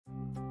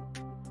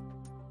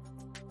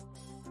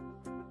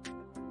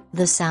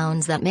The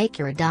sounds that make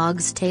your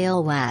dog's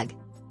tail wag.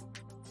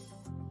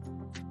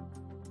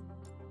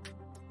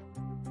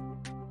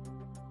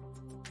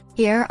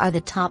 Here are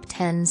the top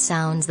 10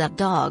 sounds that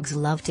dogs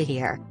love to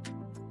hear.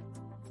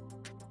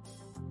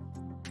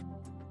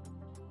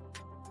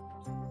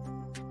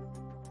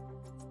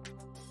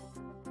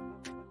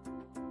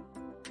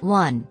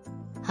 1.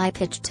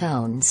 High-pitched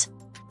tones.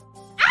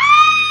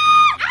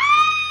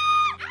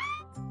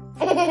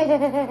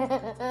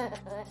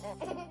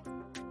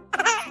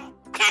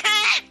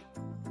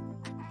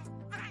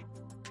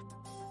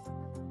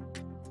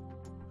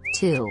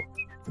 2.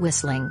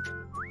 Whistling.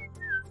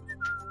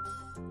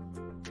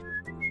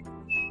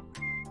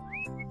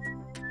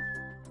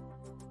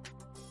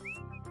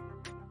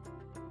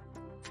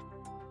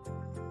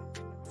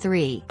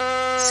 3.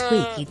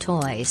 Squeaky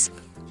toys.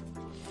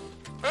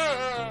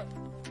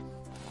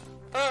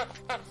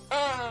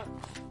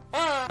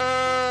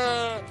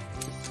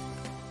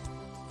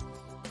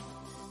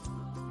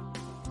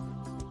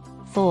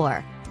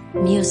 4.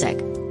 Music.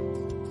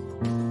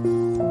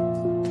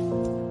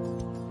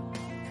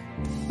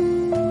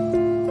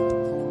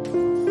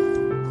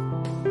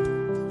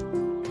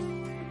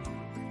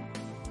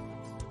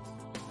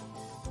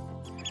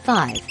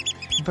 5.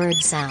 Bird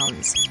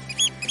sounds.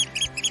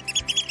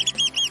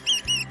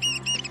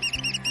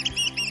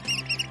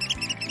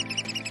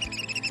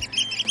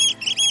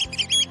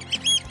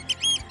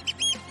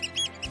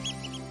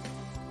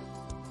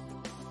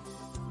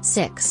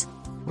 6.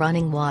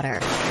 Running water.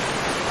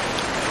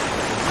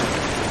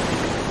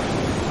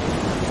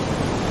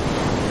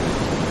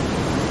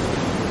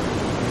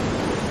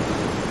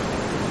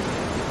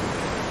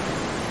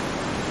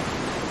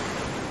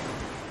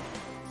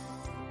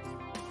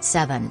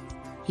 7.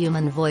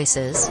 Human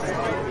voices.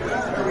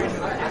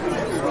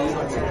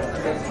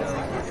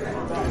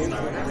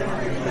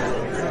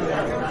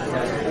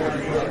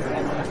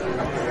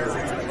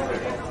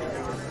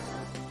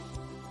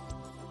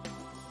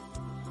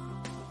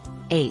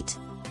 8.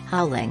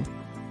 Howling.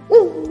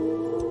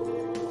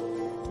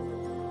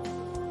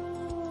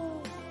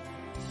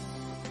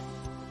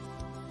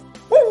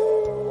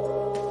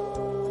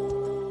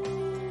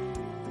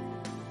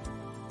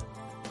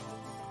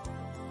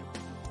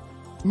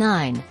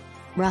 9.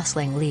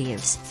 Rustling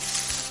leaves.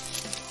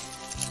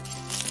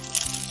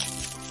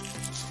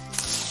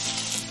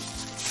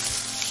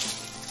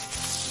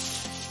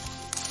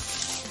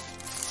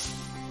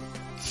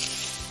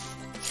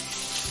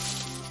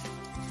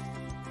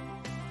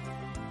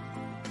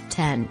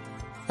 10.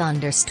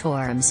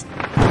 Thunderstorms.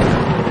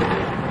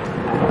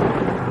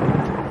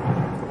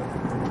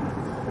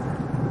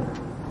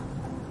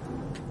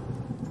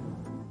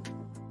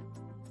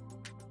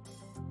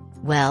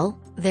 'Well,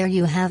 there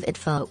you have it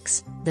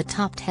folks, the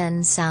top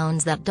 10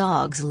 sounds that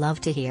dogs love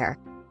to hear.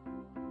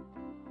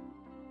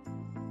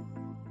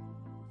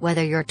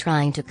 Whether you're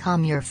trying to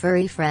calm your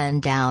furry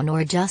friend down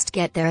or just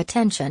get their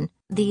attention,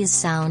 these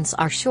sounds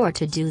are sure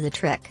to do the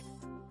trick.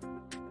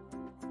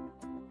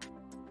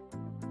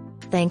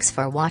 Thanks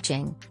for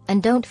watching,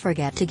 and don't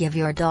forget to give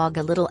your dog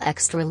a little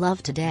extra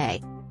love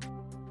today.